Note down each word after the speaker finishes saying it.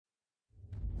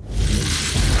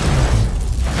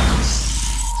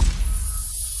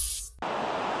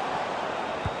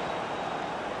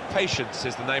Patience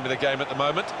is the name of the game at the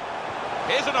moment.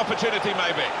 Here's an opportunity,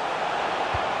 maybe.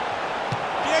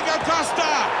 Diego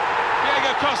Costa!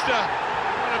 Diego Costa,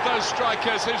 one of those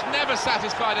strikers who's never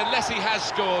satisfied unless he has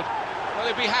scored. Well,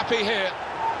 he'll be happy here.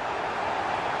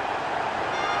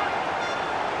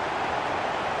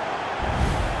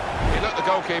 He looked the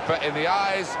goalkeeper in the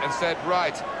eyes and said,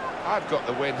 right, I've got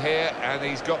the win here, and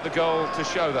he's got the goal to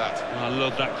show that. I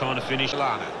love that kind of finish.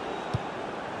 Lana.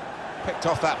 Picked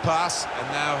off that pass, and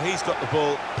now he's got the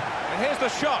ball. And here's the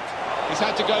shot. He's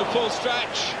had to go full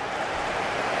stretch.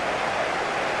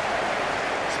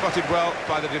 Spotted well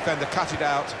by the defender, cut it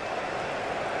out.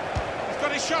 He's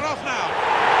got his shot off now.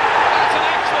 That's an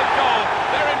excellent goal.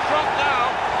 They're in front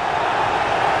now.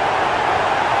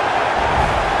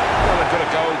 Well, they've got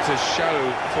a goal to show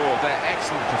for their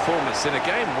excellent performance in a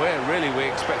game where really we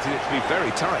expected it to be very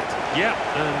tight. Yeah,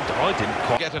 and I didn't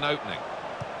quite Get an opening.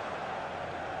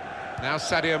 Now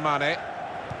Sadio Mane.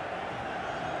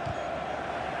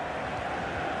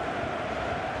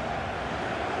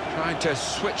 Trying to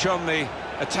switch on the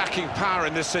attacking power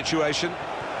in this situation.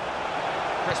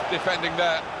 Crisp defending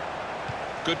there.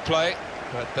 Good play,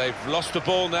 but they've lost the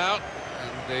ball now,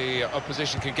 and the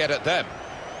opposition can get at them.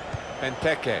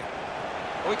 Benteke.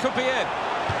 We could be in.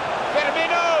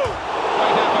 Firmino!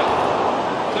 Great effort,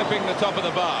 clipping the top of the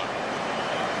bar.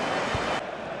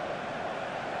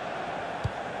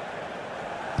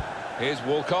 Here's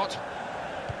Walcott.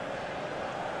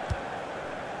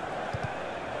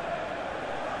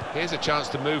 Here's a chance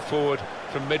to move forward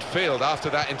from midfield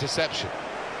after that interception.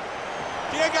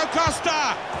 Diego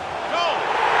Costa! Goal!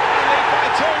 They lead by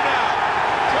 2 now.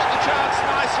 Took the chance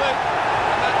nicely,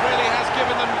 and that really has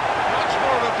given them much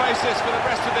more of a basis for the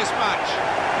rest of this match.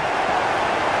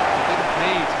 They didn't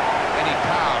need any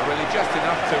power, really, just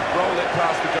enough to roll it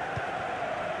past the goal.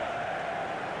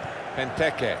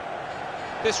 Benteke.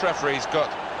 This referee's got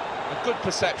a good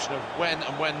perception of when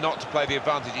and when not to play the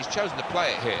advantage. He's chosen to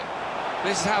play it here.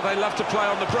 This is how they love to play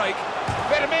on the break.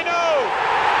 Firmino!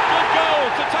 Good goal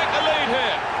to take the lead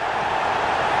here.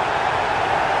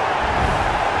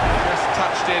 Just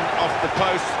touched in off the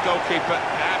post, goalkeeper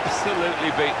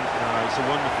absolutely beaten. No, it's a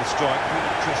wonderful strike,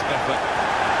 really crisp effort.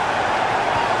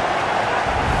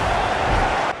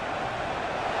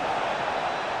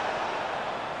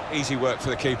 Easy work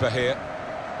for the keeper here.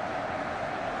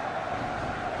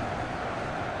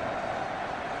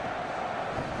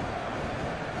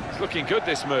 It's looking good,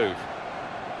 this move.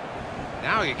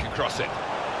 Now he can cross it.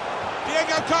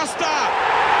 Diego Costa!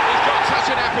 He's got such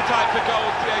an appetite for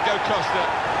goals, Diego Costa.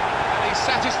 And he's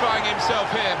satisfying himself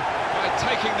here by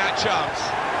taking that chance.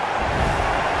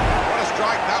 What a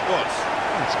strike that was.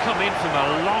 It's come in from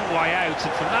a long way out,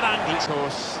 and from that angle, Of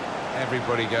course,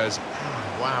 everybody goes,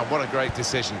 oh, wow, what a great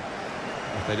decision.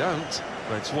 If they don't...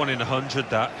 well, it's 1 in 100,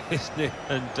 that, isn't it?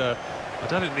 And I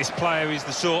don't think this player is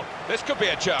the sort. This could be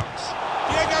a chance.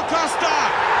 Diego Costa!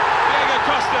 Diego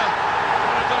Costa,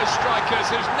 one of those strikers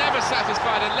who's never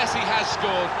satisfied unless he has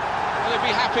scored. Well, he'll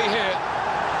be happy here.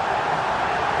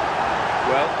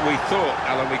 Well, we thought,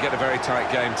 Alan, we'd get a very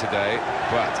tight game today,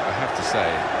 but I have to say,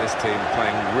 this team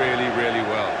playing really, really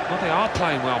well. Well, they are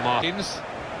playing well, Mark.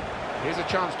 Here's a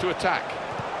chance to attack.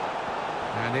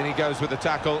 And in he goes with the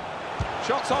tackle.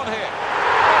 Shots on here.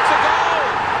 It's a goal!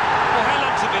 Well, how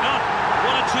long's it been on?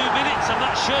 1 or 2 minutes, I'm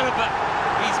not sure, but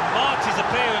he's marked his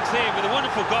appearance here with a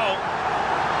wonderful goal.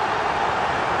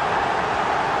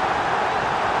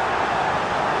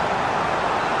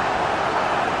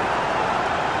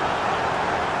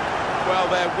 Well,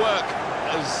 their work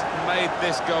has made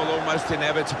this goal almost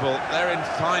inevitable. They're in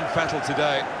fine fettle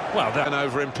today. Well, that... And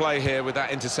over in play here with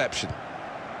that interception.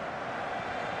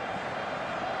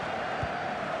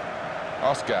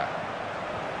 Oscar.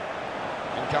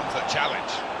 In comes the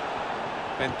challenge.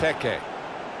 Benteke.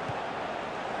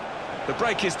 The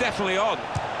break is definitely on.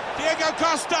 Diego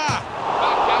Costa! Back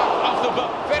out off the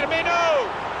ball. Firmino!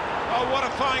 Oh, what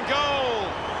a fine goal!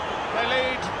 They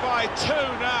lead by 2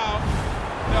 now.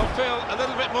 They'll feel a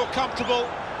little bit more comfortable,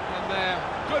 and they're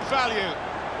good value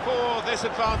for this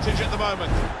advantage at the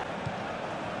moment.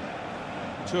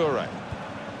 Toure.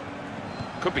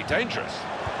 Could be dangerous.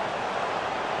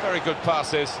 Very good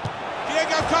passes.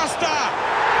 Diego Costa!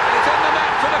 It's in the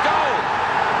net for the goal.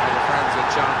 And the fans are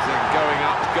chanting, going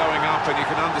up, and you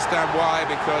can understand why,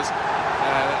 because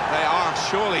they are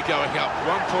surely going up.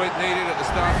 1 point needed at the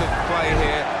start of the play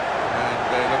here, and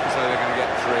they look as though they're going to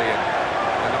get 3, and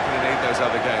they're not going to need those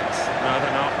other games. No,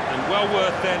 they're not. And well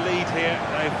worth their lead here.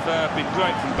 They've been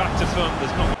great from back to front.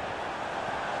 There's not...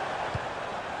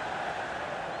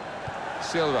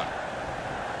 Silva.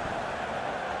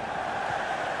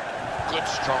 Good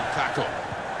strong tackle.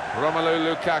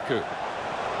 Romelu Lukaku.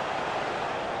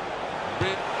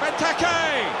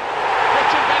 Benteke!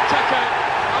 Richard Benteke,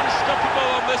 unstoppable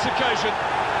on this occasion.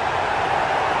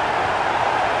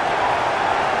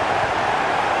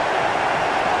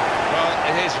 Well,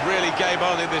 it is really game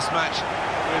on in this match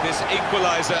with this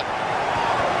equaliser.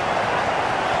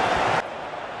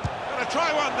 Gonna try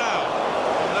one now.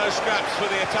 No scraps for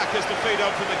the attackers to feed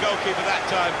on from the goalkeeper that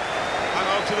time. Hung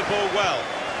on to the ball well.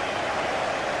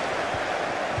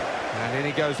 And in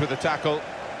he goes with the tackle.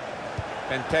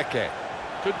 Benteke.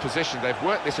 Good position, they've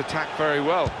worked this attack very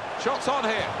well. Shots on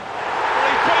here. Well,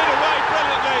 he put it away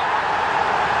brilliantly.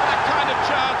 That kind of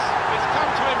chance, it's come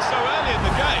to him so early in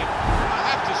the game. I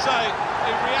have to say,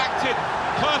 he reacted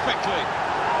perfectly.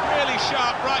 Really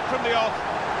sharp right from the off,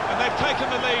 and they've taken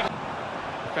the lead.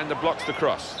 Defender blocks the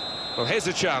cross. Well, here's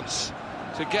a chance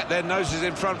to get their noses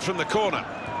in front from the corner.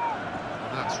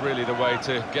 And that's really the way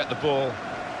to get the ball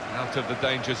out of the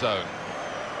danger zone.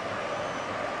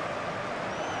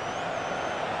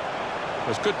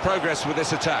 There's good progress with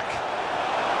this attack.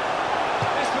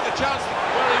 This for the chance.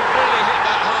 Well, he really hit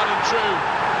that hard and true,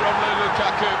 Romelu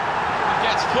Lukaku. He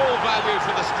gets full value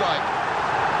for the strike.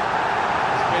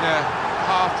 It's been a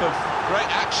half of great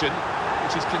action,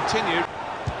 which has continued.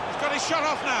 He's got his shot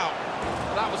off now.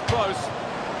 Well, that was close,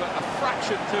 but a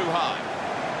fraction too high.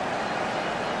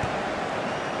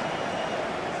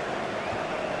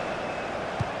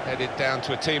 Headed down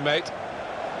to a teammate.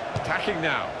 Attacking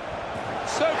now.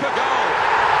 Super goal!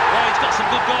 Well, he's got some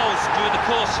good goals during the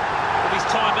course of his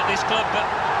time at this club, but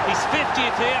he's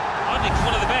 50th here. I think he's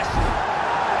one of the best.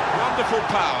 Wonderful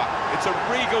power. It's a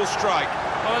regal strike.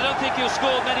 Well, I don't think he'll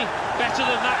score many better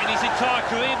than that in his entire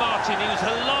career, Martin. He was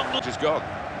a long... Just gone.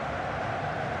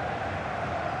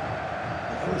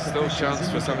 Still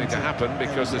chance for something to happen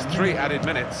because there's 3 added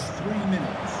minutes. 3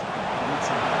 minutes.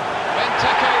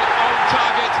 Benteke on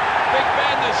target. Big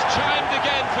Ben has chimed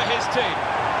again for his team.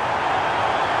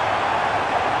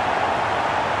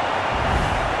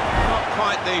 Not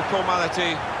quite the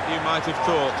formality you might have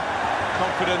thought.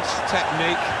 Confidence,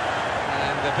 technique,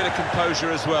 and a bit of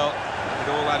composure as well. It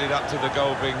all added up to the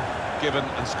goal being given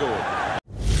and scored.